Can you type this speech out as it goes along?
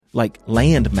Like,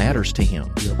 land matters to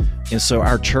him. Yep. And so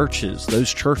our churches,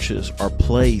 those churches are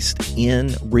placed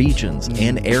in regions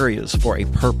and areas for a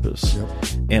purpose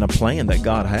and a plan that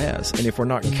God has. And if we're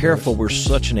not careful, we're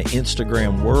such in an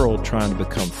Instagram world trying to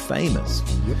become famous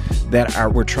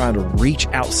that we're trying to reach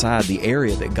outside the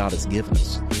area that God has given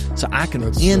us. So I can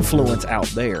influence out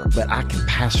there, but I can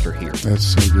pastor here. That's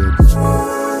so good.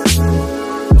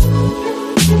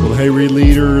 Well, hey, Read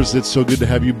Leaders, it's so good to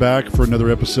have you back for another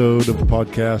episode of the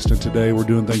podcast. And today we're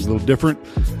doing things a little different.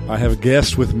 I have a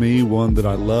guest with me, one that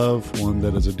I love, one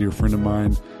that is a dear friend of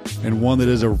mine, and one that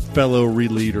is a fellow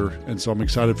Read Leader. And so I'm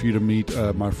excited for you to meet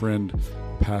my friend,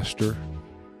 Pastor,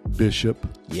 Bishop,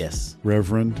 Yes.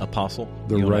 Reverend, Apostle.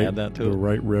 the You wanna right, add that to the it?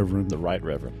 right Reverend, The right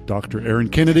Reverend. Dr. Aaron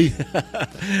Kennedy.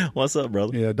 What's up,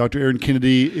 brother? Yeah, Dr. Aaron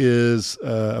Kennedy is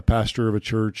a pastor of a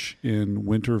church in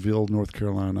Winterville, North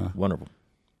Carolina. Wonderful.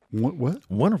 What?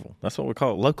 Wonderful. That's what we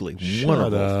call it locally. Shut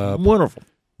Wonderful. up. Wonderful.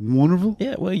 Wonderful?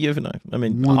 Yeah, well, you know. I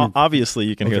mean, Wonderful. obviously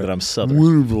you can hear Okay. that I'm Southern.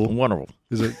 Wonderful. Wonderful.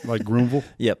 Is it like Groomville?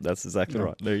 Yep, that's exactly Yeah.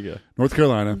 right. There you go. North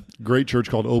Carolina, great church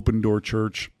called Open Door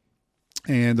Church.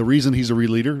 And the reason he's a Read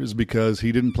Leader is because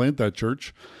he didn't plant that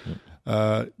church.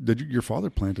 Your father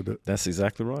planted it That's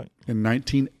exactly right. in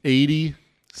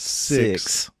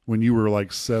 1986 when you were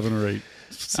like 7 or 8.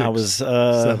 I was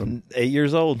 7. 8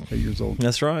 years old. 8 years old.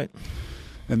 That's right.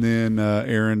 And then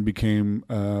Aaron became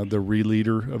the Read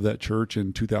Leader of that church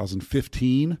in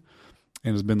 2015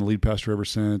 and has been the lead pastor ever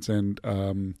since. And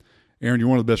Aaron, you're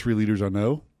one of the best Read Leaders I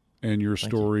know. And your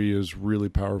story is really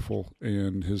powerful,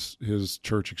 and his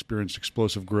church experienced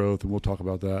explosive growth, and we'll talk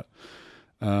about that.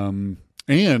 And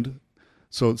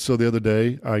so the other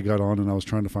day I got on and I was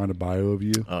trying to find a bio of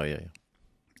you. Oh, yeah.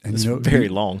 And It's very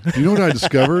long. You know what I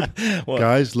discovered? What?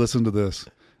 Guys, listen to this.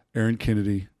 Aaron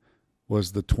Kennedy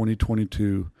was the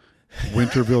 2022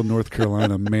 Winterville, North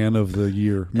Carolina Man of the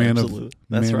Year. Absolutely.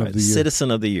 That's Man right. of the Year.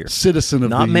 Citizen of the Year. Citizen of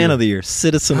Not the Year. Man of the Year.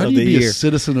 Citizen How of do you the be Year. a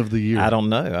Citizen of the Year? I don't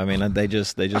know. I mean, they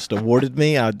just awarded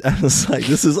me. I was like,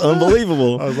 this is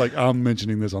unbelievable. I was like, I'm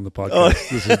mentioning this on the podcast.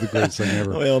 This is the greatest thing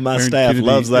ever. Well, my Aaron staff Kennedy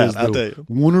loves that, is I the tell you.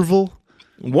 Wonderful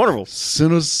Wonderful.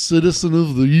 Citizen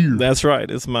of the Year. That's right.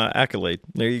 It's my accolade.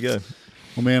 There you go.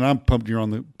 Well, man, I'm pumped you're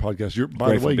on the podcast. By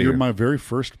the Grateful way, to be you're here. my very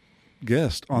first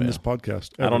guest on Yeah. this podcast.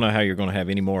 I don't know how you're going to have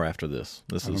any more after this.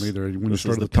 I don't either. When you this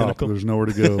start is at the top, pinnacle. there's nowhere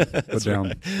to go but down.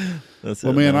 Right. That's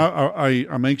Well, it, man,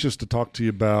 I'm anxious to talk to you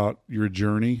about your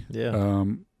journey. Yeah.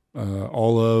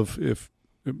 All of, if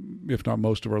not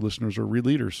most of our listeners are Read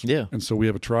Leaders. Yeah. And so we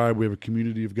have a tribe, we have a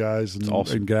community of guys and,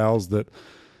 awesome. and gals that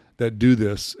do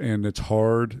this, and it's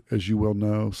hard, as you well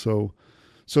know. So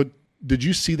did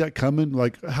you see that coming?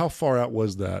 Like, how far out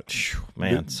was that? Phew,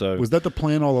 man, so Was that the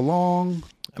plan all along?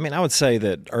 I mean, I would say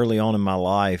that early on in my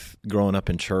life, growing up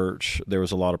in church, there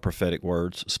was a lot of prophetic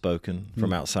words spoken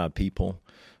from outside people.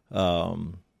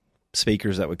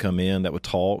 Speakers that would come in that would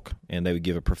talk, and they would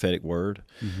give a prophetic word.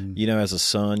 Mm-hmm. You know, as a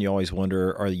son, you always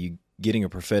wonder, are you getting a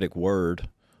prophetic word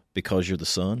because you're the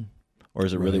son, or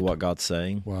is it really Right. what God's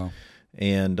saying? Wow.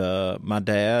 And my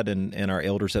dad and our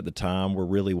elders at the time were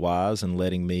really wise in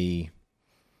letting me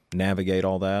navigate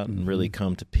all that and really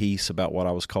come to peace about what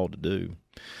I was called to do.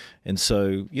 And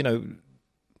so, you know,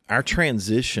 our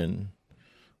transition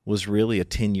was really a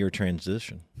 10-year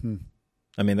transition.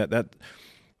 I mean, that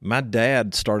my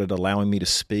dad started allowing me to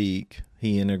speak.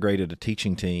 He integrated a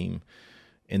teaching team,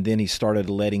 and then he started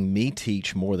letting me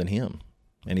teach more than him.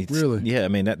 And he Really? Yeah, I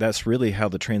mean, that's really how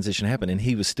the transition happened. And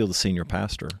he was still the senior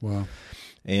pastor. Wow.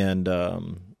 And,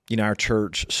 you know, our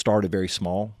church started very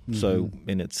small. So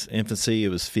in its infancy, it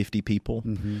was 50 people.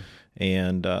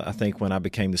 And I think when I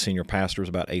became the senior pastor, it was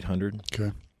about 800.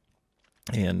 Okay.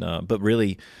 And but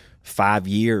really, 5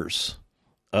 years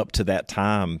up to that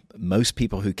time, most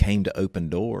people who came to Open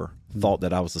Door thought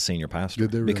that I was the senior pastor.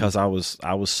 Did they really? Because I was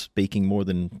speaking more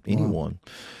than anyone.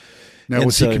 Now, And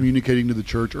was he so- communicating to the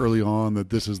church early on that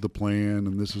this is the plan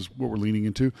and this is what we're leaning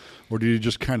into? Or did he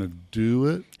just kind of do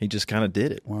it? He just kind of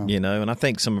did it, Wow. you know. And I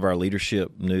think some of our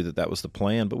leadership knew that was the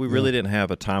plan, but we really didn't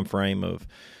have a time frame of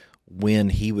when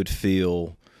he would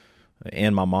feel,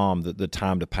 and my mom, the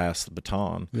time to pass the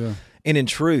baton. Yeah. And in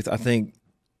truth, I think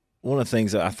one of the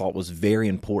things that I thought was very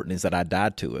important is that I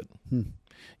died to it.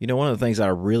 You know, one of the things I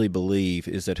really believe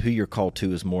is that who you're called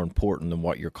to is more important than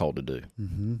what you're called to do.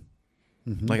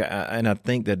 Like, I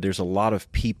think that there's a lot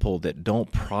of people that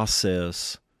don't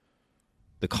process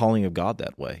the calling of God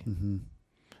that way.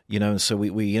 You know, and so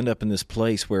we end up in this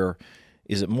place where,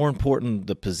 is it more important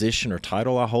the position or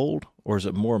title I hold, or is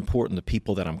it more important the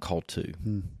people that I'm called to?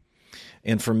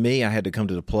 And for me, I had to come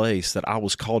to the place that I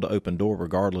was called to Open Door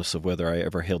regardless of whether I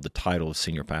ever held the title of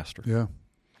senior pastor. Yeah.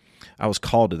 I was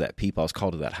called to that people. I was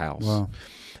called to that house. Wow.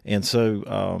 And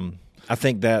so I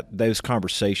think that those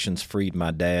conversations freed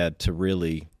my dad to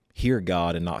really hear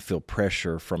God and not feel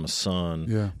pressure from a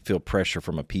son, feel pressure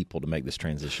from a people to make this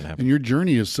transition happen. And your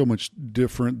journey is so much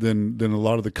different than a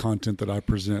lot of the content that I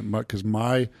present, because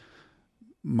my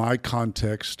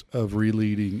context of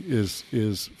releading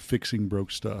is fixing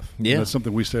broke stuff. Yeah. And that's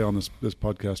something we say on this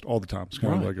podcast all the time. It's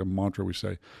kind of like a mantra we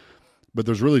say. But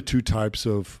there's really two types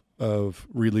of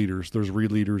releaders. There's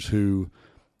releaders who,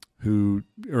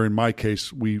 or in my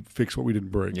case, we fix what we didn't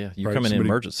break. Yeah, you come in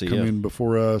emergency. Come in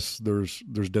before us. There's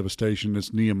devastation.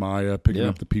 It's Nehemiah picking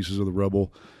up the pieces of the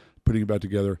rubble, putting it back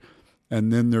together.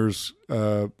 And then there's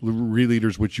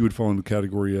releaders, which you would fall in the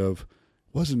category of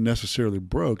wasn't necessarily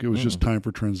broke. It was just time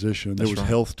for transition. There was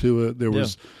health to it. There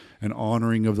was an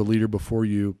honoring of the leader before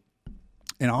you.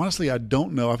 And honestly, I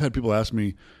don't know. I've had people ask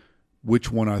me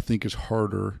which one I think is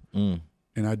harder.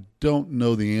 And I don't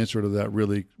know the answer to that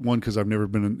really. One, because I've never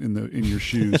been in your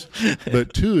shoes,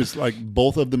 but two, is like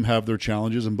both of them have their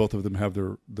challenges and both of them have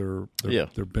their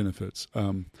benefits.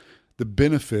 The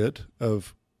benefit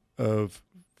of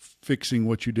fixing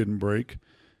what you didn't break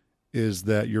is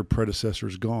that your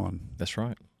predecessor's gone. That's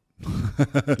right.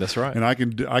 That's right. And I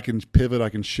can pivot. I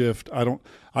can shift.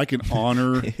 I can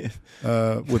honor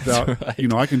without.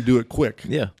 Right. I can do it quick.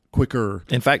 Yeah. Quicker.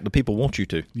 In fact, the people want you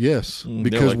to. Yes,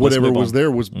 because like, whatever was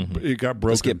there was it got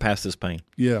broken. Let's get past this pain.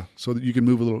 Yeah, so that you can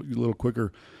move a little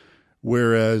quicker.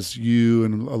 Whereas you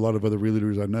and a lot of other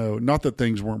leaders I know, not that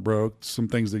things weren't broke, some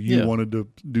things that you wanted to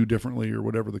do differently or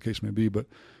whatever the case may be, but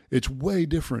it's way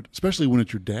different, especially when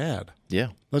it's your dad. Yeah,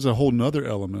 that's a whole nother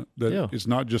element that it's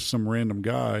not just some random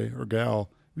guy or gal.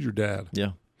 It was your dad.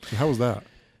 Yeah. So how was that?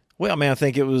 Well, I mean, I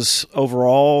think it was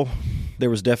overall there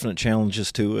was definite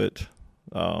challenges to it.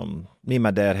 Me and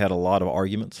my dad had a lot of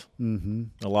arguments,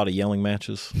 a lot of yelling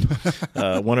matches.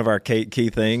 One of our key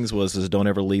things was don't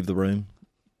ever leave the room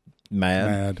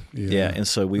mad. Yeah. And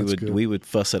so we would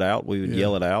fuss it out. We would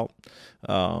yell it out.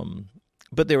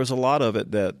 But there was a lot of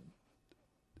it that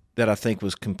I think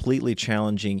was completely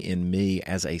challenging in me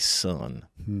as a son.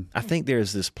 I think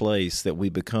there's this place that we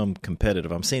become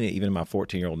competitive. I'm seeing it even in my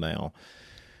 14-year-old now,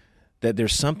 that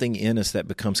there's something in us that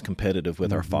becomes competitive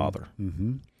with our father.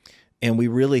 And we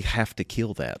really have to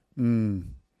kill that.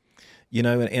 And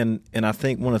I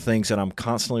think one of the things that I'm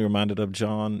constantly reminded of,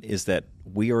 John, is that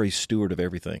we are a steward of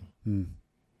everything.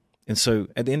 And so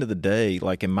at the end of the day,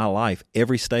 like in my life,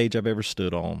 every stage I've ever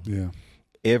stood on,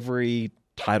 every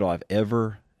title I've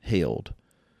ever held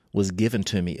was given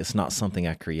to me. It's not something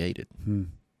I created.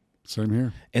 Same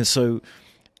here. And so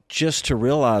just to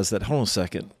realize that, hold on a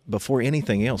second, before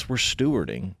anything else, we're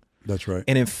stewarding. That's right.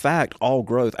 And in fact, all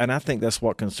growth, and I think that's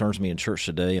what concerns me in church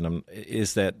today,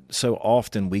 is that so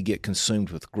often we get consumed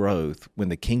with growth when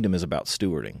the kingdom is about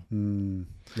stewarding.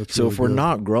 So really if we're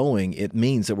not growing, it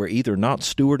means that we're either not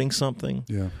stewarding something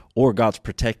or God's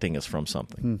protecting us from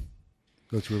something.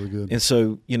 That's really good. And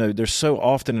so, there's so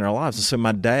often in our lives. And so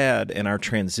my dad and our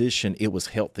transition, it was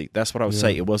healthy. That's what I would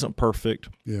say. It wasn't perfect.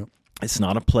 Yeah. It's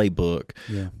not a playbook,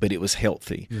 but it was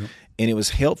healthy. Yeah. And it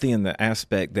was healthy in the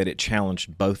aspect that it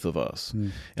challenged both of us.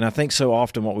 And I think so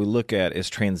often what we look at is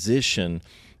transition,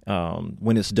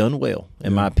 when it's done well,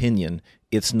 in my opinion,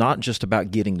 it's not just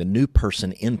about getting the new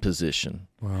person in position.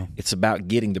 Wow. It's about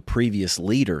getting the previous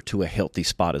leader to a healthy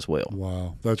spot as well.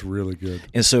 Wow, that's really good.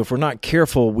 And so if we're not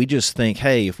careful, we just think,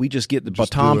 hey, if we just get the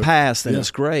baton passed, then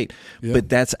it's great. But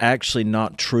that's actually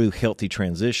not true healthy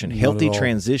transition. Healthy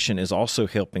transition is also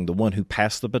helping the one who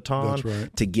passed the baton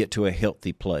to get to a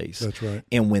healthy place. That's right.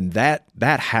 And when that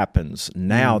happens,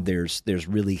 now there's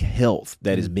really health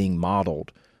that is being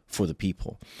modeled for the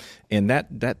people. And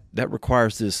that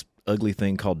requires this ugly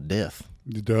thing called death.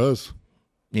 It does.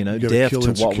 Death kill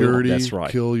to what we want. That's right.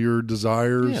 Kill your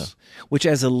desires. Yeah. Which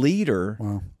as a leader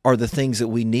are the things that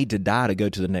we need to die to go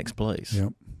to the next place.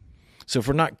 Yep. So if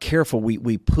we're not careful,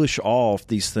 we push off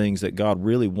these things that God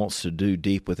really wants to do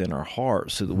deep within our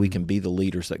hearts so that we can be the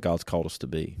leaders that God's called us to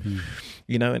be.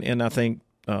 And I think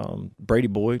Brady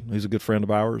Boyd, who's a good friend of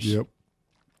ours,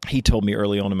 he told me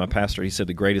early on in my pastor, he said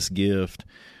the greatest gift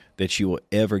that you will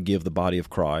ever give the body of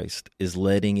Christ is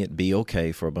letting it be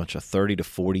okay for a bunch of 30 to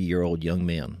 40-year-old young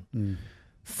men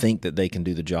think that they can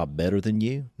do the job better than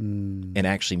you and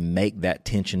actually make that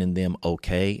tension in them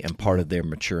okay and part of their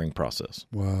maturing process.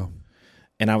 Wow.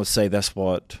 And I would say that's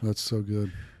so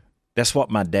good. That's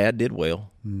what my dad did well,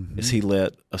 is he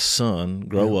let a son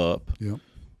grow up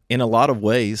in a lot of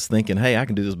ways thinking, hey, I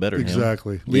can do this better than him.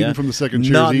 Exactly. Leading from the second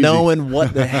chair Not is easy. knowing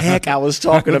what the heck I was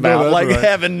talking about. That's like right.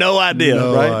 having no idea.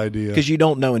 No right? idea. Because you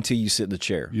don't know until you sit in the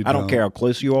chair. I don't care how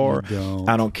close you are.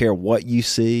 I don't care what you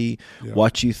see,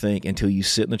 what you think. Until you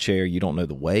sit in the chair, you don't know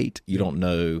the weight. You don't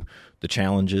know the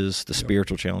challenges, the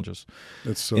spiritual challenges.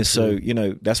 That's so And so,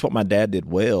 true. that's what my dad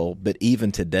did well. But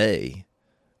even today,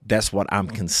 that's what I'm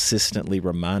consistently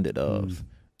reminded of.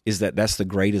 Is that's the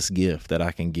greatest gift that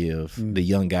I can give the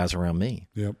young guys around me.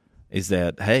 Yep. Is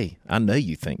that, hey, I know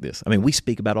you think this. I mean, we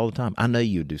speak about it all the time. I know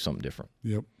you would do something different.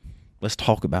 Yep. Let's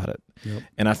talk about it. Yep.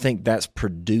 And I think that's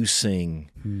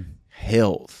producing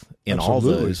health in all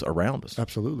those around us.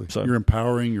 Absolutely. So, you're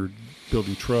empowering, you're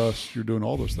building trust, you're doing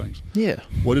all those things. Yeah.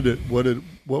 What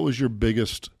was your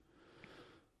biggest,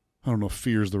 I don't know if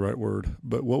fear is the right word,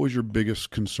 but what was your biggest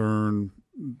concern,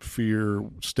 fear,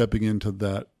 stepping into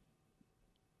that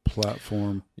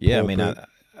platform? Yeah, I mean, pulpit,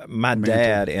 my mantle?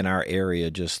 dad in our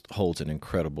area just holds an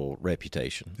incredible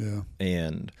reputation. Yeah.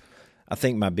 And I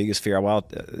think my biggest fear,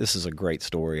 this is a great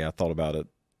story. I thought about it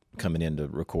coming in to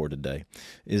record today,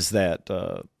 is that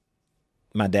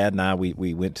my dad and I,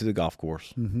 we went to the golf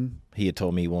course. Mm-hmm. He had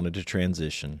told me he wanted to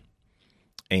transition.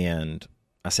 And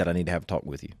I said, I need to have a talk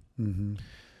with you. Mm-hmm.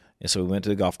 And so we went to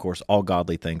the golf course. All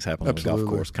godly things happen on the golf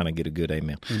course. Kind of get a good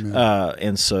amen.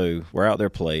 And so we're out there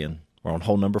playing. We're on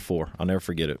hole number 4. I'll never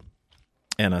forget it.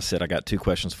 And I said, I got 2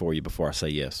 questions for you before I say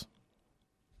yes.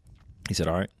 He said,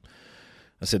 all right.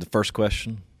 I said, the first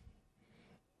question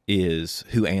is,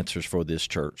 who answers for this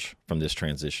church from this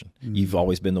transition? Mm-hmm. You've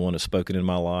always been the one that's spoken in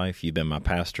my life. You've been my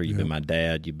pastor. You've been my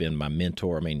dad. You've been my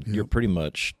mentor. I mean, you're pretty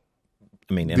much,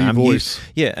 and the I'm voice.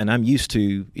 And I'm used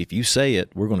to, if you say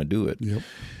it, we're going to do it. Yep.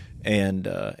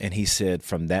 And he said,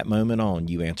 from that moment on,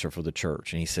 you answer for the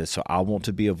church. And he said, so I want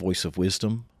to be a voice of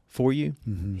wisdom for you.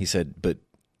 Mm-hmm. He said, but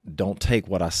don't take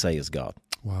what I say as God.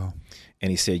 Wow. And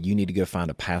he said, you need to go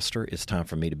find a pastor. It's time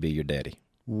for me to be your daddy.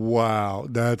 Wow.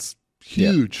 That's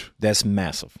huge. Yeah, that's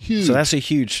massive. Huge. So that's a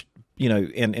huge,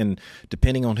 and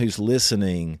depending on who's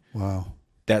listening, wow,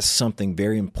 that's something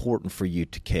very important for you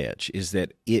to catch, is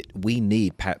that we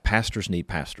need, pastors need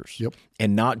pastors. Yep.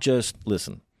 And not just,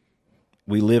 listen,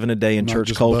 we live in a day in Not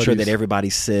church culture buddies. that everybody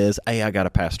says, hey, I got a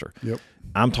pastor. Yep.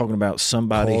 I'm talking about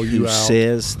somebody who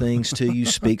says things to you,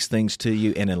 speaks things to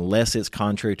you, and unless it's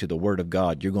contrary to the Word of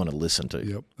God, you're going to listen to,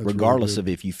 Yep, regardless really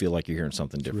of if you feel like you're hearing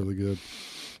something that's different. really good.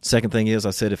 Second thing is,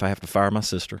 I said, if I have to fire my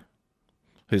sister,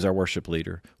 who's our worship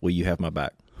leader, will you have my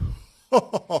back?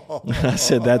 I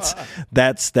said, that's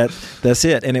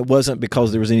it. And it wasn't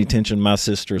because there was any tension. My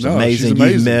sister's amazing. She's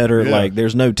amazing. You've met her. Yeah. Like,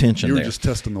 there's no tension You were there. just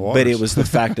testing the waters. But it was the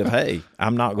fact of, hey,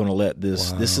 I'm not going to let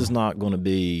this, Wow. this is not going to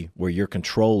be where you're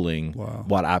controlling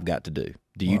what I've got to do.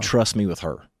 Do you trust me with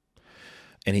her?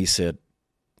 And he said,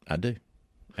 I do.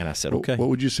 And I said, okay. What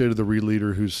would you say to the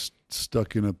leader who's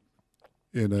stuck in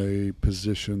a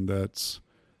position that's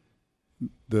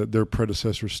their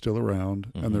predecessor's still around,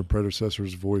 mm-hmm. and their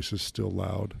predecessor's voice is still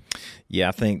loud? Yeah,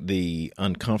 I think the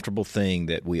uncomfortable thing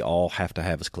that we all have to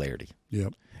have is clarity.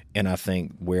 Yep. And I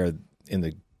think where in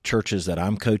the churches that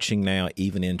I'm coaching now,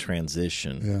 even in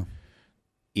transition,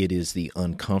 it is the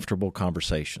uncomfortable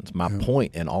conversations. My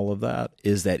point in all of that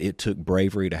is that it took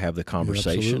bravery to have the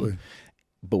conversation,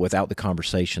 but without the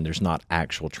conversation, there's not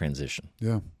actual transition.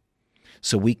 Yeah.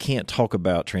 So we can't talk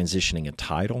about transitioning a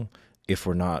title if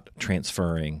we're not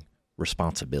transferring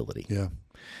responsibility. Yeah.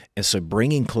 And so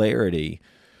bringing clarity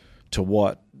to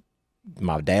what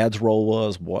my dad's role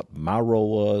was, what my role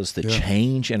was, the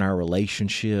change in our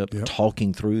relationship,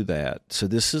 talking through that. So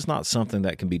this is not something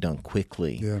that can be done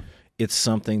quickly. Yeah. It's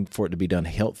something, for it to be done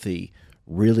healthy,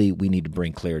 really we need to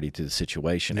bring clarity to the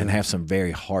situation and have some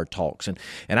very hard talks. And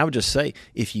I would just say,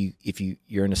 if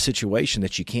you're in a situation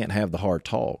that you can't have the hard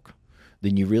talk,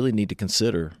 then you really need to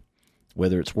consider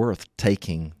whether it's worth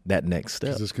taking that next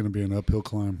step. Because it's going to be an uphill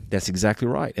climb. That's exactly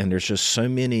right. And there's just so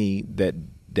many that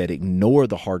ignore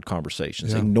the hard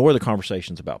conversations, ignore the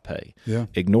conversations about pay,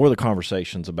 ignore the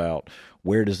conversations about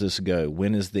where does this go,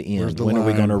 when is the end, when are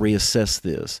we going to reassess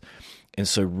this? And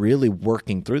so really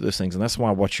working through those things, and that's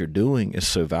why what you're doing is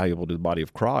so valuable to the body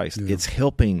of Christ. Yeah. It's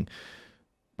helping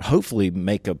hopefully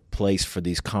make a place for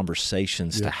these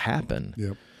conversations to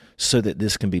happen so that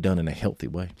this can be done in a healthy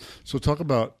way. So talk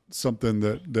about something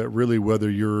that really, whether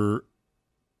you're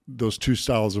those two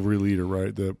styles of leader,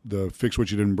 right? The fix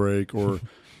what you didn't break, or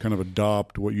kind of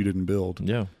adopt what you didn't build.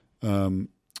 Yeah.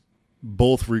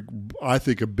 Both, I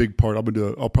think, a big part.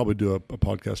 I'll probably do a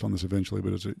podcast on this eventually,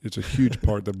 but it's a huge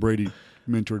part that Brady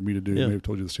mentored me to do. He may have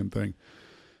told you the same thing.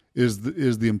 Is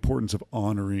the importance of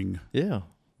honoring the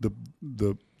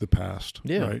past,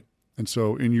 right? And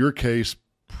so in your case,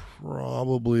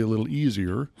 probably a little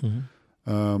easier.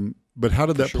 But how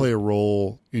did that play a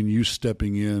role in you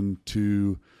stepping in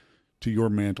to your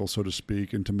mantle, so to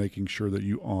speak, and to making sure that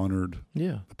you honored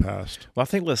the past? Well, I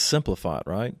think let's simplify it,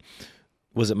 right?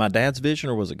 Was it my dad's vision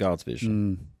or was it God's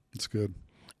vision? That's good.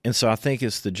 And so I think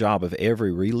it's the job of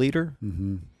every re-leader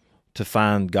to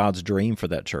find God's dream for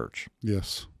that church.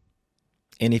 Yes.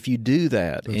 And if you do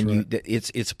that, That's and right.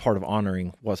 it's a part of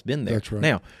honoring what's been there. That's right.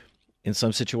 Now, in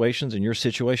some situations, in your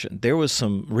situation, there was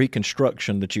some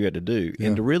reconstruction that you had to do. Yeah.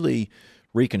 And to really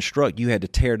reconstruct, you had to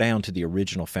tear down to the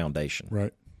original foundation.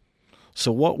 Right.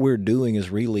 So what we're doing as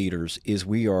re-leaders is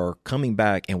we are coming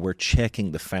back and we're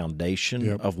checking the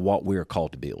foundation of what we are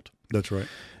called to build. That's right.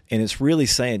 And it's really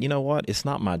saying, you know what? It's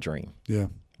not my dream. Yeah.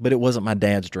 But it wasn't my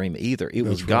dad's dream either. It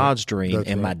was right. God's dream, That's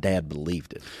and right. my dad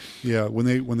believed it. Yeah. When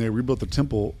they rebuilt the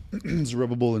temple,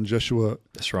 Zerubbabel and Jeshua,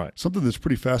 That's right. something that's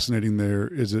pretty fascinating there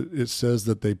is it says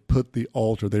that they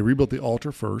rebuilt the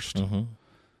altar first,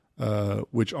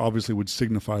 which obviously would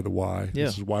signify the why. Yeah.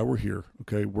 This is why we're here.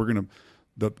 Okay, we're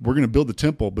gonna build the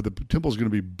temple, but the temple is going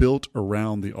to be built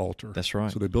around the altar. That's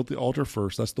right. So they built the altar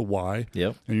first. That's the why.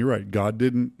 Yep. And you're right.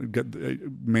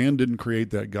 Man didn't create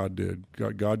that. God did.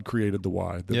 God created the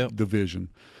why, the vision.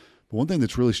 But one thing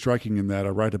that's really striking in that, I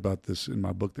write about this in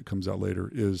my book that comes out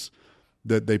later, is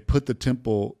that they put the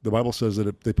temple. The Bible says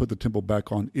that they put the temple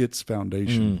back on its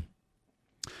foundation.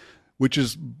 Which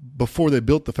is before they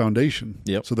built the foundation.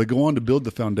 Yep. So they go on to build the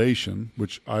foundation,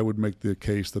 which I would make the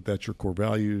case that that's your core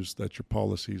values, that's your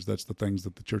policies, that's the things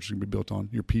that the church is going to be built on,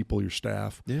 your people, your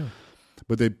staff. Yeah.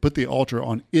 But they put the altar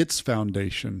on its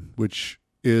foundation, which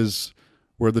is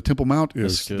where the Temple Mount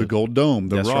is, the gold dome,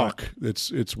 the rock.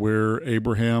 Right. It's where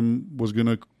Abraham was going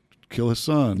to kill his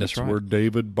son. That's right. Where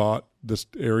David bought this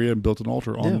area and built an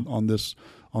altar on this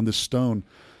stone.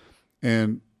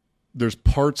 And there's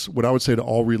parts, what I would say to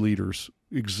all re-leaders,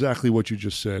 exactly what you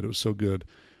just said, it was so good,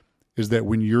 is that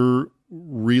when you're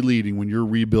re-leading, when you're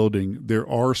rebuilding, there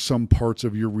are some parts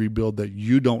of your rebuild that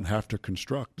you don't have to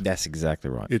construct. That's exactly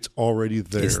right. It's already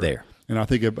there. It's there. And I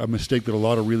think a mistake that a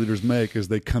lot of re-leaders make is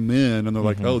they come in and they're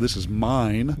like, oh, this is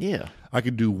mine. Yeah. I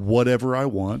can do whatever I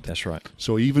want. That's right.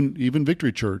 So even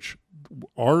Victory Church,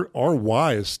 our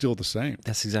why is still the same.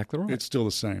 That's exactly right. It's still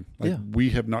the same.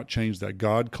 We have not changed that.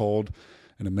 God called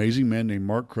an amazing man named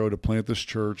Mark Crow to plant this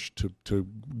church, to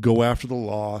go after the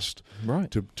lost, right?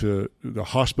 To the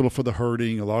hospital for the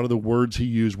hurting. A lot of the words he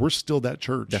used, we're still that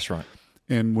church. That's right.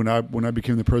 And when I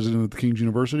became the president of the King's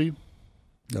University,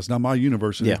 that's not my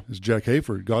university. Yeah. It's Jack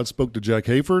Hayford. God spoke to Jack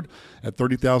Hayford at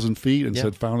 30,000 feet and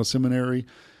said, found a seminary.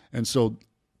 And so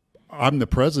I'm the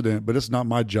president, but it's not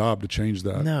my job to change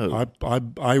that. No.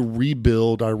 I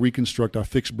rebuild, I reconstruct, I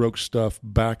fix broke stuff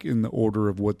back in the order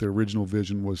of what the original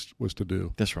vision was to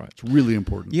do. That's right. It's really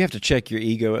important. You have to check your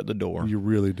ego at the door. You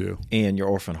really do. And your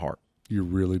orphan heart. You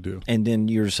really do. And then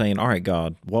you're saying, all right,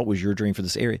 God, what was your dream for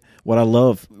this area? What I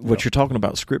love, what you're talking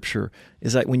about Scripture,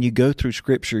 is that when you go through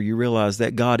Scripture, you realize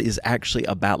that God is actually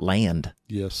about land.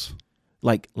 Yes.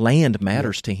 Like land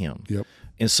matters to him. Yep.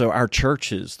 And so our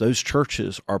churches, those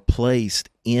churches are placed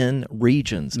in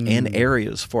regions and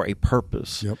areas for a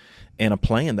purpose and a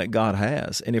plan that God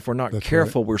has. And if we're not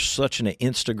careful, we're such in an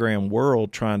Instagram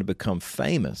world trying to become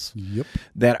famous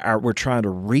that we're trying to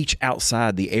reach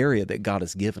outside the area that God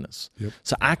has given us.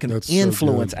 So I can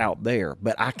influence out there,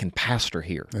 but I can pastor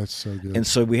here. That's so good. And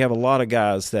so we have a lot of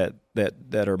guys that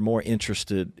are more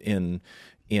interested in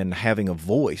having a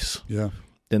voice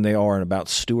than they are about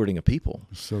stewarding a people.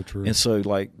 So true. And so,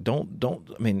 like,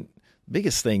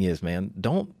 biggest thing is, man,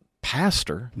 don't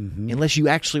pastor unless you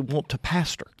actually want to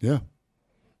pastor. Yeah.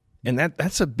 And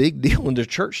that's a big deal in the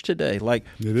church today. Like,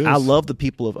 it is. I love the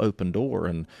people of Open Door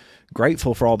and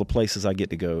grateful for all the places I get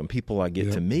to go and people I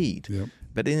get to meet.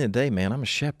 But at the end of the day, man, I'm a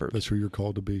shepherd. That's who you're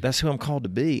called to be. That's who I'm called to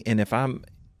be. And if I'm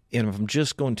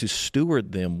just going to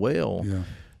steward them well,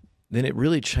 then it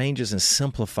really changes and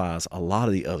simplifies a lot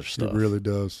of the other stuff. It really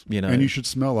does. You know, and you should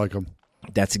smell like them.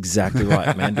 That's exactly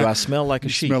right, man. Do I smell like a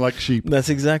sheep? Smell like a sheep. That's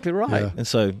exactly right. Yeah. And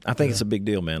so I think it's a big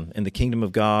deal, man, in the kingdom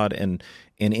of God and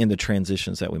in the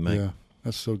transitions that we make. Yeah,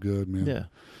 that's so good, man. Yeah.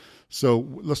 So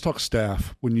let's talk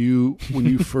staff. When you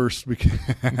first became,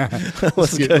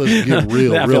 let's get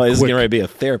real. I feel like this is getting ready to be a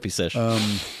therapy session.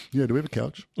 Yeah, do we have a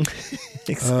couch?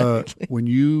 Exactly. When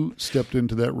you stepped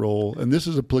into that role, and this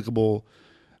is applicable,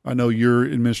 I know you're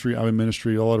in ministry, I'm in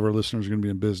ministry, a lot of our listeners are going to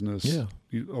be in business, a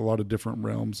lot of different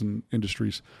realms and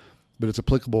industries, but it's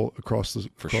applicable across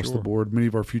the board. Many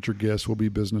of our future guests will be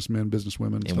businessmen,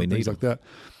 businesswomen, and things like that.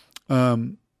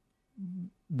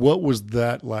 What was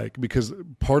that like? Because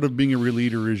part of being a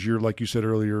re-leader is like you said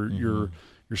earlier, you're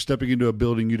You're stepping into a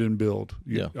building you didn't build.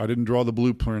 Yeah. I didn't draw the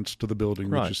blueprints to the building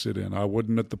that Right. you sit in. I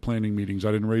wasn't at the planning meetings.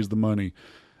 I didn't raise the money.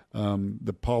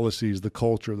 The policies, the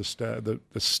culture, the staff.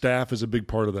 The staff is a big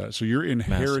part of that. So you're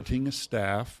inheriting a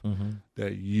staff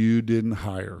that you didn't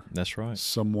hire. That's right.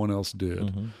 Someone else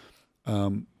did.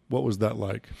 What was that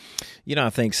like? I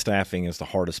think staffing is the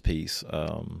hardest piece.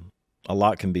 A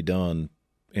lot can be done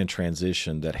in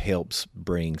transition that helps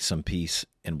bring some peace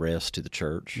and rest to the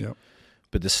church. Yep.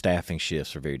 But the staffing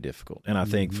shifts are very difficult. And I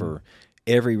think for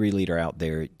every leader out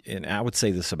there, and I would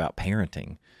say this about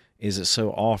parenting, is that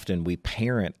so often we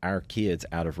parent our kids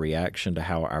out of reaction to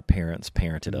how our parents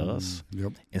parented us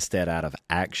instead out of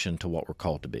action to what we're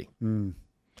called to be.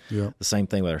 The same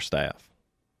thing with our staff.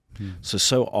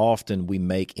 So often we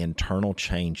make internal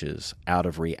changes out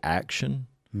of reaction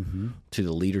to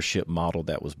the leadership model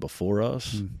that was before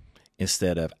us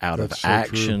instead of out of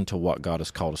action to what God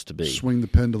has called us to be. Swing the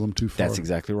pendulum too far. That's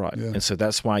exactly right. Yeah. And so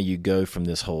that's why you go from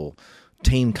this whole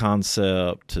team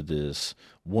concept to this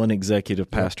one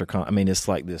executive pastor. It's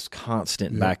like this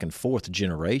constant back and forth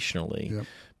generationally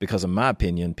because, in my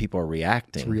opinion, people are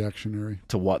reacting. It's reactionary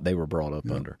to what they were brought up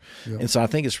under. And so I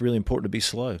think it's really important to be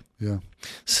slow. Yeah.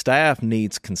 Staff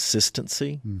needs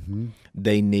consistency.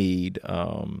 They need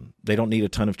they don't need a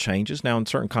ton of changes. Now, in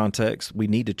certain contexts, we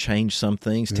need to change some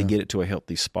things to get it to a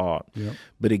healthy spot.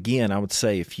 But again, I would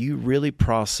say if you really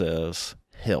process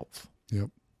health,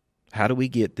 how do we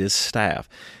get this staff?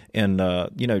 And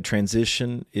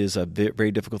transition is a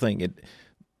very difficult thing.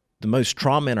 The most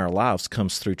trauma in our lives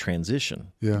comes through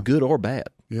transition, good or bad.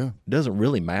 It doesn't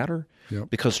really matter.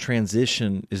 Because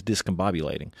transition is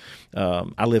discombobulating.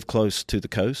 I live close to the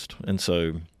coast, and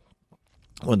so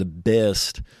one of the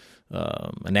best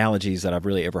analogies that I've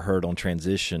really ever heard on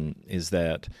transition is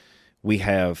that we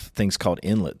have things called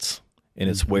inlets, and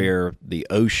it's where the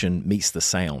ocean meets the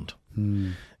sound.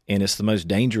 And it's the most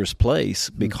dangerous place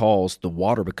because the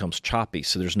water becomes choppy,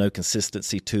 so there's no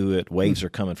consistency to it. Waves are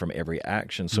coming from every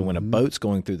action. So when a boat's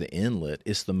going through the inlet,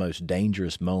 it's the most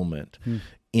dangerous moment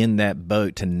in that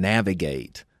boat to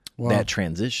navigate that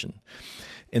transition.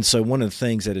 And so one of the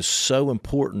things that is so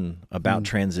important about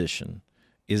transition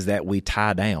is that we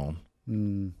tie down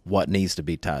what needs to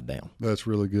be tied down. That's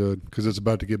really good because it's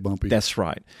about to get bumpy. That's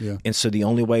right. And so the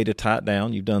only way to tie it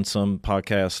down, you've done some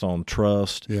podcasts on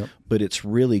trust, but it's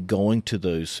really going to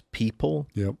those people,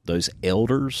 those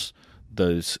elders,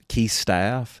 those key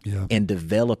staff, and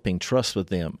developing trust with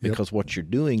them because what you're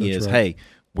doing is, hey,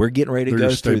 we're getting ready to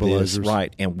go through this,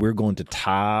 right, and we're going to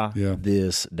tie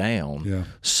this down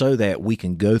so that we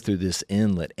can go through this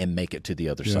inlet and make it to the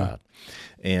other side.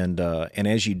 And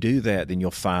as you do that, then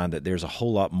you'll find that there's a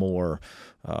whole lot more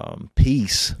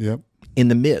peace in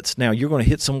the midst. Now, you're going to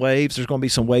hit some waves. There's going to be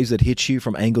some waves that hit you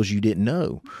from angles you didn't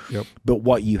know. But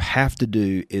what you have to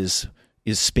do is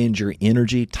spend your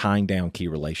energy tying down key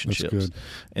relationships.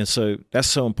 And so that's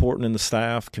so important in the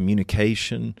staff,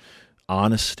 communication,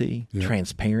 honesty,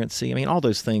 transparency. All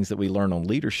those things that we learn on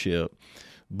leadership,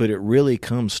 but it really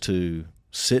comes to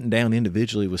sitting down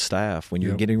individually with staff when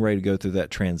you're getting ready to go through that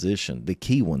transition, the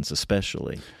key ones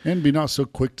especially. And be not so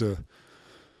quick to,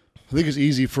 I think it's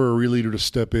easy for a real leader to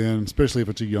step in, especially if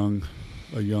it's a young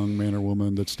man or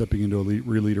woman that's stepping into a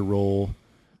real leader role.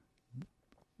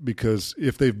 Because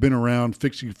if they've been around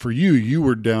fixing for you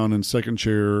were down in second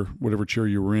chair, whatever chair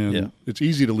you were in. It's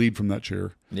easy to lead from that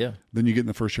chair. Then you get in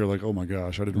the first chair like, oh my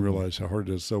gosh, I didn't realize how hard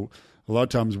it is. So a lot of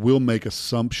times we'll make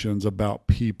assumptions about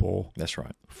people. That's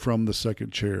right. From the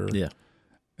second chair.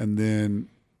 And then,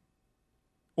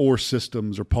 or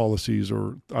systems or policies,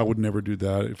 or I would never do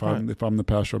that. If I'm the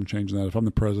pastor, I'm changing that. If I'm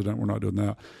the president, we're not doing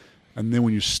that. And then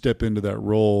when you step into that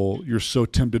role, you're so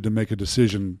tempted to make a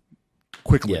decision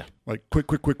quickly, like quick.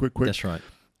 That's right.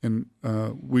 And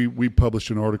we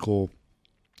published an article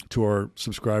to our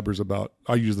subscribers about.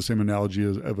 I use the same analogy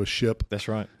of a ship. That's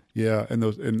right. Yeah, and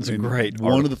it's a great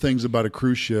one article. of the things about a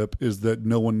cruise ship is that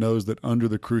no one knows that under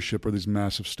the cruise ship are these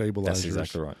massive stabilizers. That's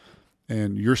exactly right.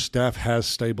 And your staff has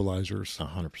stabilizers.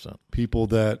 100%. People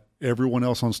that everyone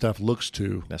else on staff looks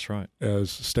to. That's right.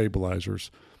 As stabilizers.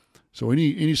 So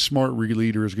any smart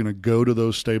leader is going to go to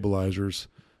those stabilizers,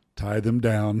 tie them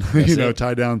down,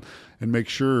 tie down and make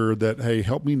sure that, hey,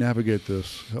 help me navigate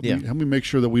this. Help me make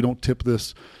sure that we don't tip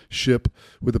this ship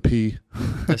with a P.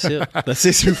 That's it. That's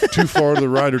it. too far to the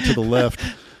right or to the left.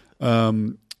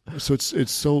 So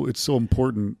it's so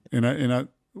important. And I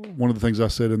one of the things I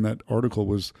said in that article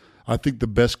was I think the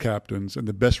best captains and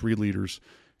the best leaders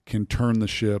can turn the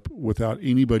ship without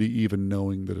anybody even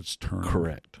knowing that it's turned.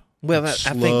 Correct. Well, I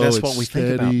think that's what we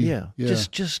think about. Yeah.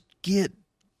 Just get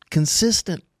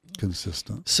consistent.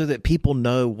 Consistent. So that people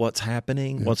know what's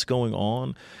happening, what's going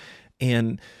on.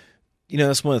 And,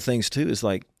 that's one of the things too, is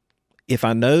like, if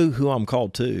I know who I'm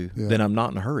called to, then I'm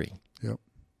not in a hurry. Yep.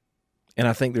 And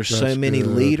I think there's so many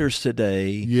leaders today.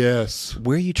 Yes.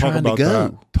 Where are you trying to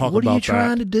go? What are you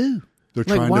trying to do? They're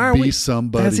trying to be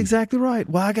somebody. That's exactly right.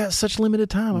 Well, I got such limited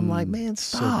time. I'm like, man,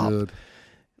 stop. So good.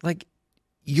 Like,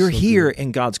 you're here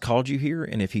and God's called you here.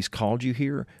 And if he's called you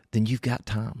here, then you've got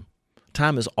time.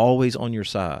 Time is always on your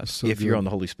side you're on the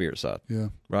Holy Spirit side. Yeah.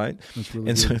 Right? That's really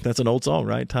good. So that's an old song,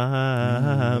 right?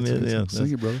 Time.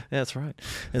 Sing it, brother. That's right.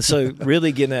 And so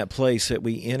really getting that place that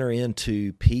we enter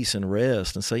into peace and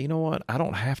rest and say, you know what? I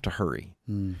don't have to hurry.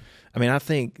 I mean, I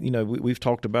think, we've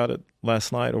talked about it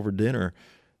last night over dinner.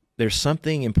 There's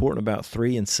something important about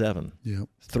 3 and 7. Yep.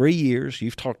 3 years.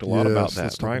 You've talked a lot about that,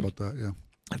 let's right? Talk about that, yeah.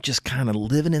 Of just kind of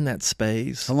living in that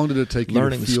space. How long did it take you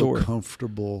to feel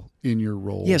comfortable in your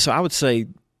role? Yeah, so I would say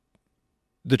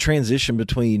the transition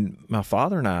between my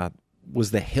father and I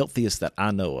was the healthiest that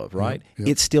I know of, right? Yep.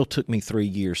 It still took me 3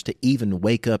 years to even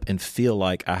wake up and feel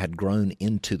like I had grown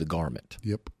into the garment.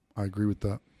 Yep, I agree with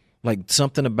that. Like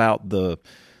something about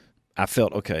I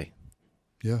felt, okay.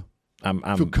 Yeah. I'm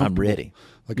ready.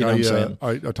 Like what I'm saying?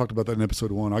 I talked about that in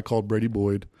episode 1. I called Brady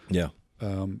Boyd. Yeah.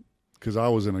 Because I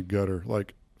was in a gutter,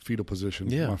 like fetal position.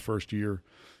 My first year.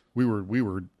 We were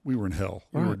in hell.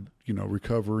 Right. We were,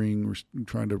 recovering, we're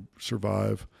trying to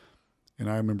survive. And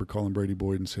I remember calling Brady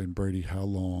Boyd and saying, Brady, how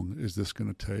long is this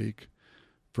going to take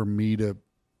for me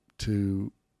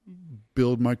to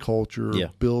build my culture,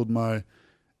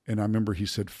 and I remember he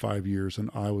said 5 years, and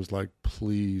I was like,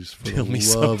 please, for tell the me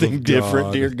love something of different,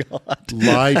 God, dear God.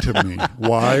 lie to me.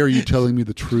 Why are you telling me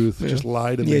the truth? Just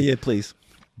lie to me. Yeah, please.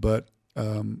 But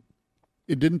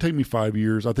it didn't take me 5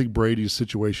 years. I think Brady's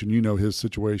situation, his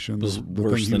situation. Was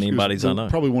worse than anybody's I know.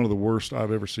 Probably one of the worst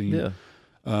I've ever seen. Yeah.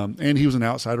 And he was an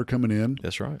outsider coming in.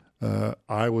 That's right.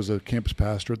 I was a campus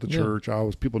pastor at the church.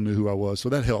 People knew who I was. So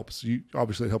that helps.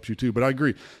 Obviously, it helps you too. But I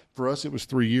agree. For us, it was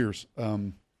 3 years.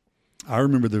 I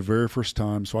remember the very first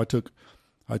time. So I took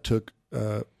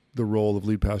the role of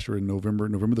lead pastor in November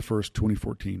the 1st,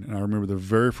 2014. And I remember the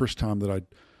very first time that I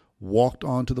walked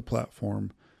onto the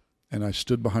platform and I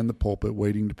stood behind the pulpit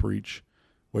waiting to preach,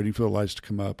 waiting for the lights to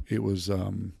come up. It was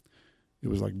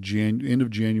like end of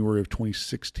January of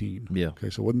 2016. Yeah. Okay,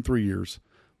 so it wasn't 3 years,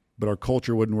 but our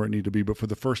culture wasn't where it needed to be. But for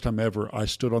the first time ever, I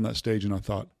stood on that stage and I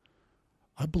thought,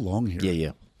 I belong here.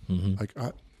 Yeah. Mm-hmm. Like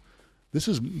this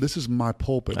is my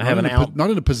pulpit. I have not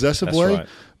in a possessive way, right.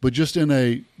 but just in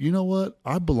a, you know what?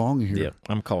 I belong here. Yeah,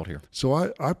 I'm called here. So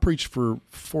I preached for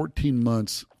 14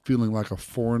 months feeling like a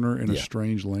foreigner in a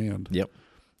strange land. Yep.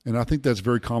 And I think that's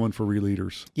very common for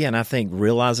re-leaders. Yeah, and I think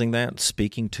realizing that,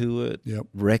 speaking to it,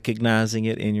 recognizing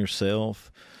it in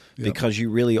yourself, because you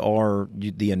really are,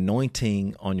 the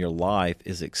anointing on your life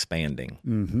is expanding.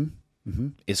 Mm-hmm. Mm-hmm.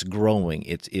 It's growing.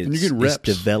 It's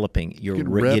developing. You're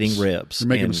getting reps. You're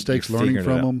making mistakes, learning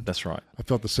from them. That's right. I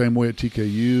felt the same way at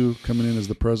TKU, coming in as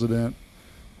the president.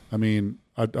 I mean,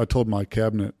 I told my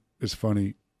cabinet, it's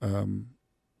funny,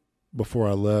 before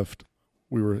I left,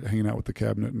 we were hanging out with the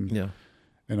cabinet,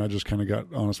 and I just kind of got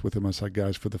honest with him. I was like,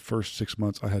 guys, for the first 6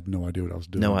 months, I had no idea what I was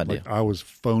doing. No idea. Like, I was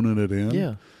phoning it in.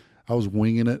 Yeah. I was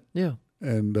winging it. Yeah.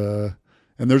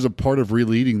 And there's a part of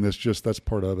re-leading that's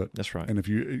part of it. That's right. And if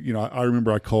I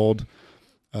remember I called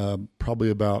probably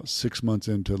about 6 months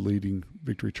into leading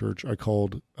Victory Church, I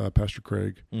called Pastor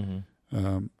Craig,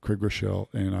 Craig Rochelle,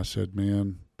 and I said,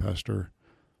 man, Pastor,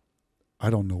 I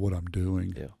don't know what I'm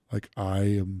doing. Yeah. Like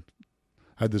I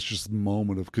had this just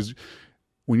moment of, because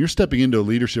when you're stepping into a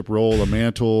leadership role, a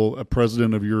mantle, a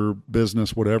president of your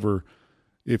business, whatever,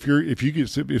 if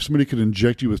somebody could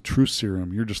inject you with truth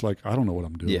serum, you're just like, I don't know what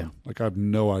I'm doing. Yeah. Like I have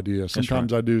no idea.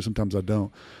 Sometimes right. I do, sometimes I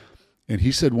don't. And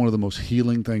he said one of the most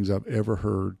healing things I've ever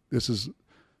heard. This is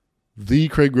the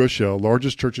Craig Rochelle,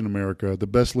 largest church in America, the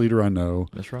best leader I know.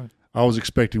 That's right. I was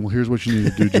expecting, well, here's what you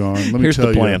need to do, John. Let me here's tell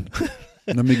the plan. you.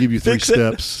 Let me give you 3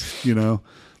 steps,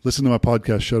 Listen to my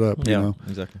podcast, shut up,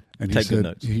 exactly. And Take good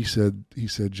notes. He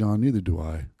said, John, neither do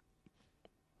I.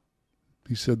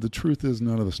 He said, the truth is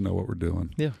none of us know what we're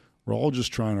doing. Yeah. We're all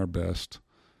just trying our best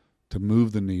to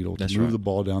move the needle, to move the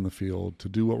ball down the field, to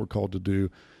do what we're called to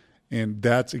do. And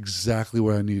that's exactly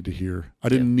what I needed to hear. I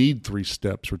didn't need 3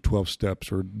 steps or 12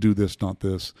 steps or do this, not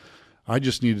this. I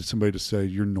just needed somebody to say,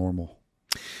 you're normal.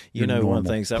 One of the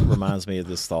things that reminds me of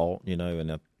this thought,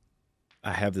 and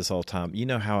I have this all the time. You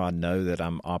know how I know that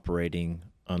I'm operating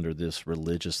under this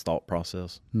religious thought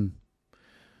process?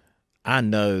 I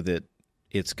know that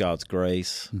it's God's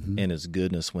grace and His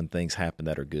goodness when things happen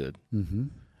that are good. Mm-hmm.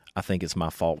 I think it's my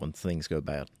fault when things go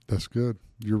bad. That's good.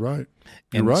 You're right.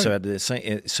 You're And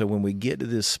right. so when we get to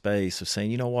this space of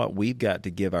saying, you know what, we've got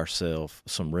to give ourselves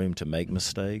some room to make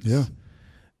mistakes Yeah.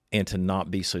 and to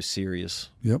not be so serious,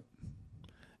 Yep.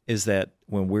 is that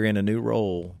when we're in a new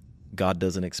role, God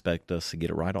doesn't expect us to get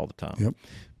it right all the time. Yep.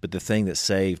 But the thing that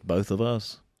saved both of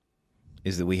us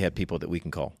is that we had people that we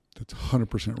can call. That's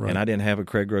 100% right. And I didn't have a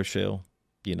Craig Rochelle.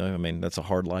 You know, I mean, that's a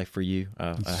hard life for you.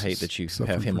 I hate that you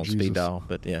have him on speed dial,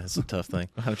 but yeah, it's a tough thing.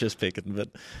 I'm just picking. But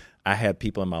I had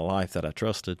people in my life that I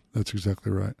trusted. That's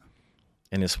exactly right.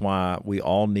 And it's why we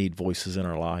all need voices in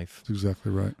our life. That's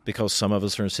exactly right. Because some of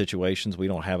us are in situations we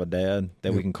don't have a dad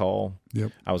that we can call.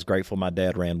 Yep. I was grateful my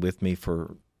dad ran with me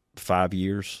for 4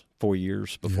 years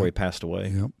before he passed away.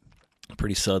 Yep.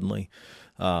 Pretty suddenly.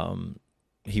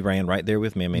 He ran right there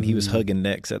with me. I mean, he was hugging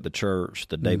necks at the church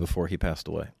the day before he passed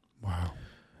away. Wow.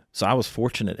 So I was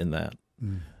fortunate in that.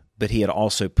 But he had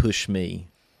also pushed me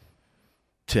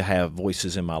to have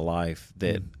voices in my life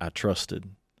that I trusted.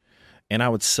 And I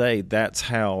would say that's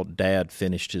how Dad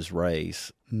finished his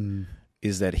race,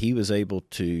 is that he was able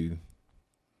to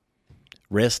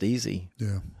rest easy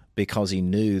because he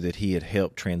knew that he had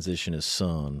helped transition his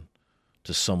son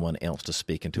to someone else to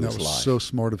speak into his life. That was so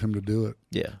smart of him to do it.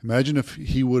 Yeah. Imagine if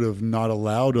he would have not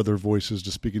allowed other voices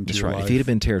to speak into your life. If he'd have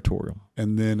been territorial.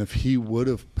 And then if he would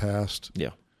have passed, yeah,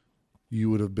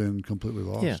 you would have been completely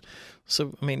lost. Yeah.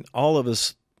 So, I mean, all of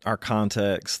us, our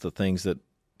context, the things that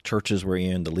churches we're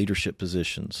in, the leadership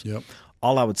positions,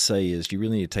 all I would say is you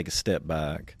really need to take a step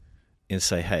back and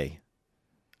say, hey,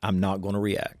 I'm not going to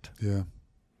react. Yeah.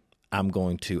 I'm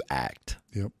going to act.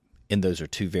 Yep. And those are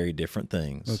two very different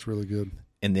things. That's really good.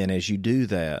 And then as you do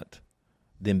that,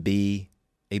 then be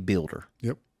a builder.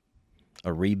 Yep.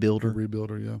 A rebuilder. A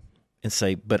rebuilder, yeah. And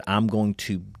say, but I'm going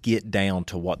to get down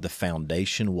to what the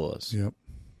foundation was. Yep.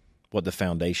 What the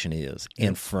foundation is. Yep.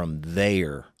 And from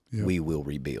there, we will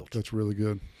rebuild. That's really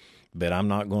good. But I'm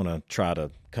not going to try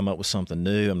to come up with something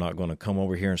new. I'm not going to come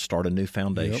over here and start a new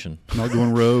foundation. Yep. Not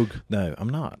going rogue. No, I'm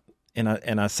not. And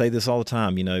I say this all the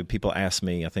time. You know, people ask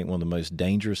me, I think one of the most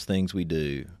dangerous things we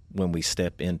do when we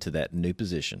step into that new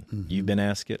position, you've been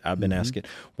asked it, I've been asked it,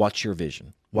 what's your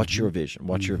vision? What's your vision?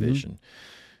 What's your vision?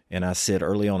 And I said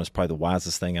early on, it's probably the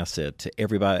wisest thing I said to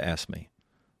everybody that asked me.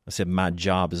 I said, my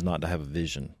job is not to have a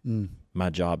vision. My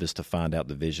job is to find out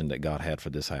the vision that God had for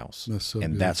this house. That's so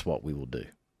and good. That's what we will do.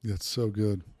 That's so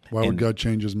good. Why would God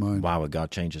change his mind? Why would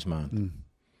God change his mind?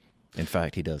 In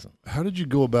fact, he doesn't. How did you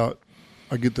go about,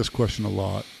 I get this question a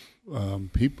lot.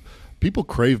 People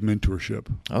crave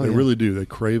mentorship. They really do. They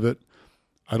crave it.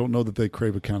 I don't know that they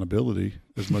crave accountability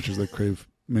as much as they crave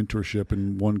mentorship,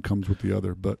 and one comes with the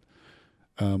other. But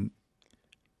tons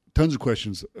of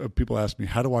questions. People ask me,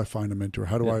 how do I find a mentor?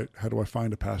 How do I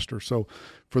find a pastor? So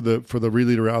for the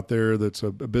re-leader out there that's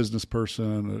a business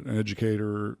person, an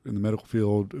educator in the medical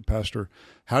field, a pastor,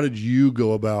 how did you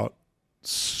go about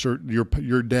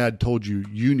your dad told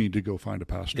you need to go find a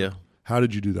pastor? Yeah. How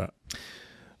did you do that?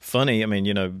 Funny, I mean,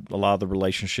 you know, a lot of the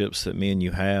relationships that me and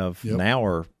you have now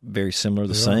are very similar,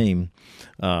 the same,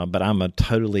 but I'm a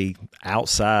totally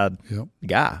outside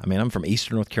guy. I mean, I'm from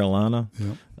Eastern North Carolina,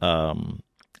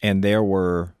 and there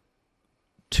were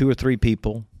 2 or 3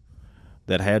 people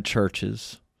that had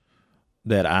churches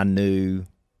that I knew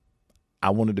I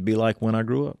wanted to be like when I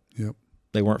grew up. Yep.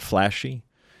 They weren't flashy.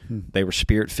 They were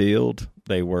spirit-filled.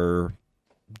 They were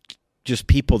just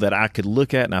people that I could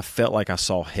look at and I felt like I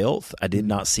saw health. I did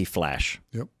not see flash.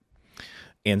 Yep.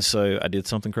 And so I did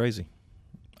something crazy.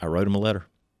 I wrote them a letter.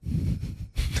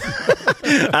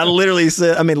 I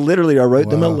wrote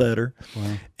them a letter.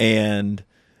 Wow. And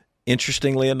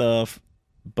interestingly enough,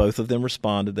 both of them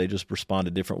responded. They just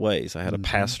responded different ways. I had a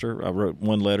pastor. I wrote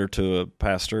one letter to a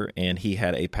pastor, and he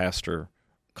had a pastor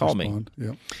call me.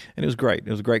 Yep. And it was great. It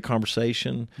was a great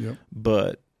conversation. Yep.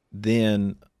 But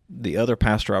then the other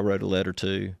pastor I wrote a letter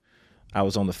to, I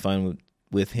was on the phone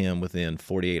with him within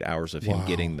 48 hours of him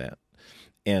getting that.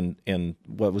 And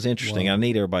what was interesting, I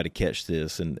need everybody to catch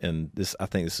this, and this, I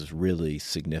think this is really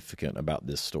significant about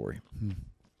this story.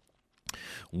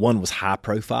 One was high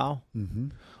profile.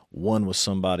 One was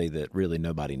somebody that really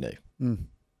nobody knew.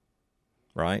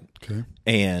 Right? Okay.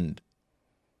 And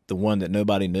the one that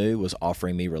nobody knew was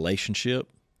offering me relationship.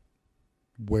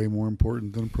 Way more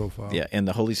important than a profile. Yeah, and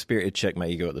the Holy Spirit had checked my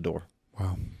ego at the door.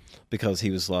 Wow. Because he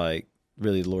was like,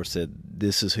 really, the Lord said,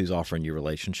 this is who's offering you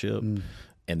relationship,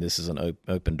 and this is an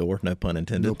open door, no pun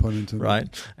intended. No pun intended.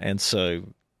 Right? And so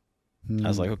I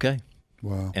was like, okay.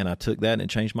 Wow. And I took that and it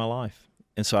changed my life.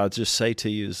 And so I'd just say to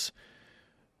you is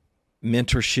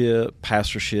mentorship,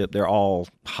 pastorship, they're all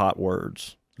hot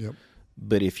words. Yep.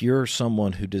 But if you're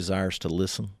someone who desires to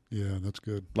listen, Yeah, that's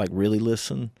good. Like really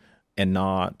listen and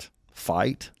not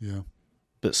fight, Yeah.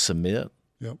 but submit.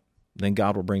 Yep. Then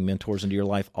God will bring mentors into your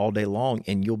life all day long,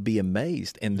 and you'll be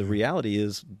amazed. And the reality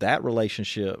is that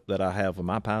relationship that I have with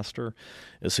my pastor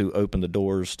is who opened the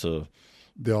doors to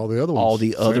all the other ones. all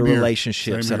the other Same here.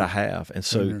 relationships Same that I here. have. And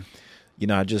Same so, here. you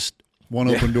know, I just One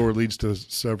open door leads to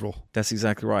several. that's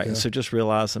exactly right. And so just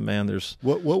realizing, man, there's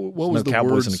What was no the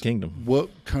cowboys words in the kingdom. What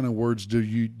kind of words did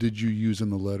you use in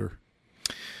the letter?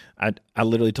 I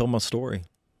literally told my story.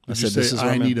 I Did you said, say, "This is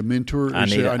I what need a mentor"? Or I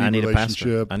need I need a pastor.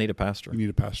 relationship. I need a pastor." You need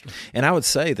a pastor. And I would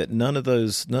say that none of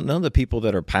the people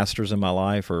that are pastors in my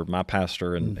life, or my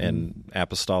pastor and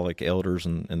apostolic elders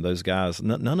and those guys,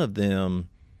 none of them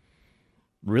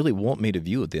really want me to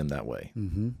view them that way.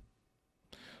 Mm-hmm.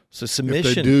 So submission.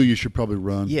 If they do, you should probably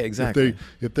run. Yeah, exactly.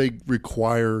 If they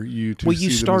require you to, well, you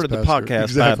see started them the as pastor. podcast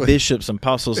Exactly. by bishops and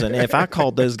apostles, and if I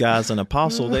called those guys an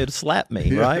apostle, they'd slap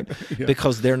me, right? Yeah.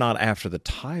 Because they're not after the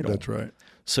title. That's right.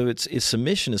 So it's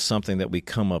submission is something that we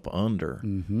come up under.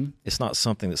 Mm-hmm. It's not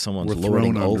something that someone's We're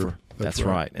lording thrown over. under. That's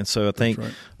right. And so I think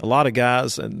right. a lot of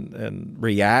guys and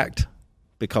react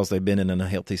because they've been in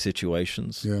unhealthy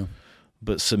situations. Yeah.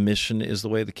 But submission is the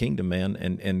way of the kingdom, man.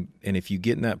 And if you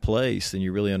get in that place, then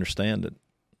you really understand it.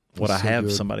 What That's I so have,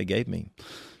 good. somebody gave me.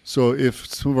 So if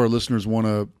some of our listeners want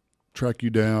to track you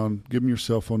down, give them your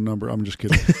cell phone number. I'm just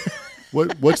kidding.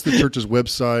 What's the church's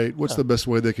website? What's the best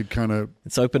way they could kind of?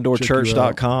 It's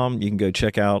opendoorchurch.com. You can go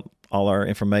check out all our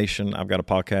information. I've got a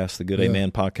podcast, the Good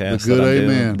Amen podcast. The Good that I'm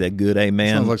Amen. Doing. The Good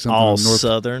Amen. Sounds like something all a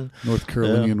Southern. North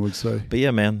Carolinian would say. But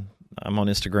yeah, man, I'm on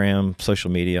Instagram,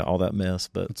 social media, all that mess.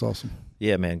 But That's awesome.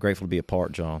 yeah, man, grateful to be a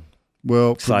part, John.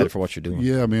 Well, Excited for what you're doing.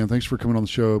 Yeah, man. Thanks for coming on the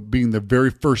show, being the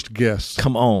very first guest.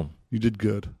 Come on. You did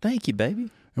good. Thank you, baby.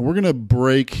 And we're going to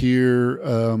break here.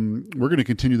 We're going to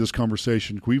continue this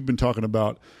conversation. We've been talking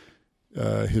about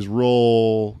his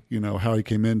role, how he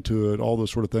came into it, all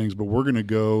those sort of things. But we're going to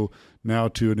go now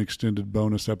to an extended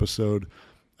bonus episode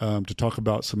to talk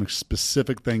about some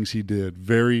specific things he did.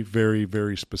 Very, very,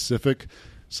 very specific.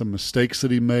 Some mistakes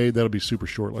that he made. That'll be super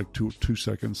short, like two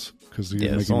seconds, because he's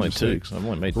Yeah, making it's only mistakes. two. I've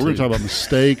only made We're going to two. talk about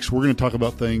mistakes. We're going to talk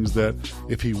about things that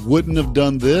if he wouldn't have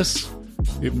done this,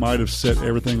 it might have set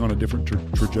everything on a different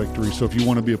trajectory. So if you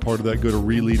want to be a part of that, go to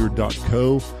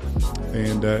releader.co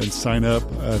and sign up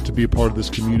to be a part of this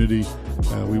community.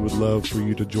 We would love for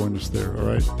you to join us there. All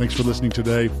right. Thanks for listening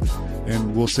today.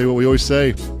 And we'll say what we always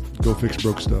say, go fix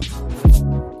broke stuff.